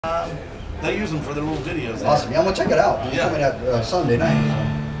They use them for their little videos. Awesome. Yeah, I'm gonna check it out. You Yeah. told me that Sunday night.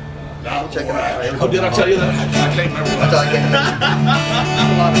 So. I'll check it out. Oh, did I tell you that? I can't remember. I can't remember.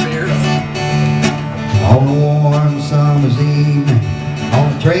 A lot of beers. On a warm summer's evening,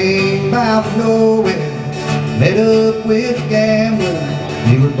 on a train bound for nowhere, met up with a gambler.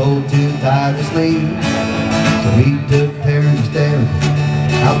 We were both too tired to sleep, so we took turns staring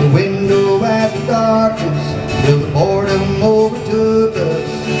out the window at the darkness till the boredom overtook us.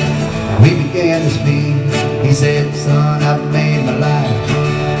 We began to speak. He said, "Son, I've made my life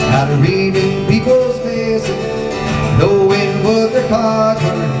out of reading people's faces, knowing what their cards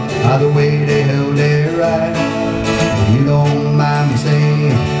were, by the way they held their right. If you don't mind me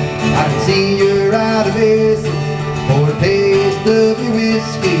saying, I can see you're out of aces. For a taste of your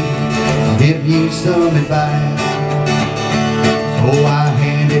whiskey, I'll give you some advice." So I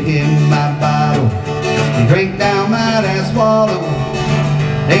handed him my bottle. He drank down my last swallow.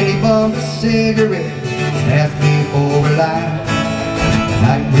 Then he bummed a cigarette and asked me for a light. The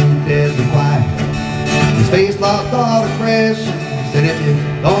night grew deadly quiet. His face lost all expression. He said, "If you're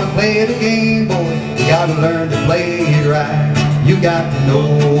gonna play the game, boy, you gotta learn to play it right. You got to know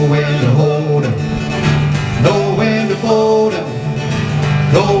when to hold 'em, know when to fold 'em,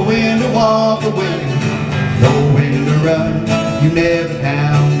 know when to walk away, know when to run. You never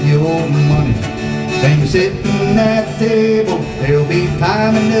count your money. When you're sitting at the table, there'll be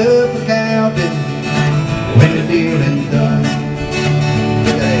time enough for counting when the dealing's done."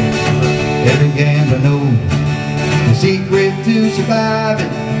 Every gambler knows the secret to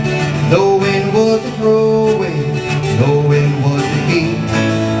surviving, knowing what to throw away, knowing what to keep.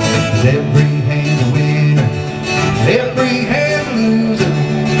 'Cause every hand's a winner, every hand's a loser.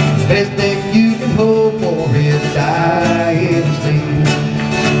 The best thing you can hope for is to die in the sleep.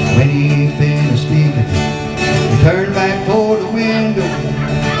 When he ain't finished speaking, he turned back toward the window,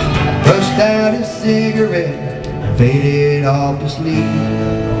 brushed out his cigarette, and faded off to sleep.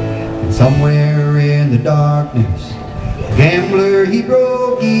 And somewhere in the darkness, the gambler, he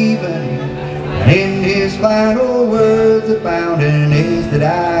broke even. And in his final words, I found an ace that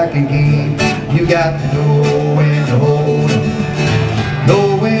I can keep. You got to know when to hold 'em, know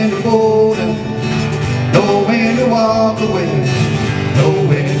when to fold 'em, know when to walk away, know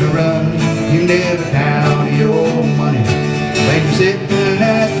when to run. You never count your money. When you're sitting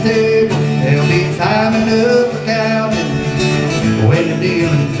at the table, there'll be time enough for counting. When the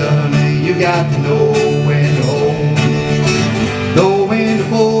dealing's done, you got to know when to hold 'em, know when to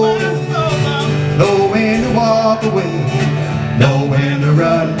fold 'em, know when to walk away, know when to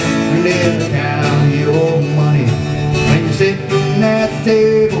run. You never count your money. When you're sitting at the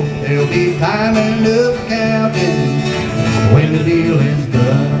table, there'll be time enough for counting when the dealing's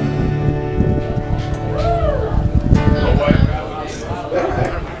done.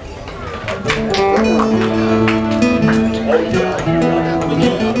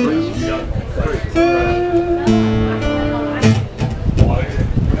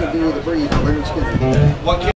 We can do the brief. We're just gonna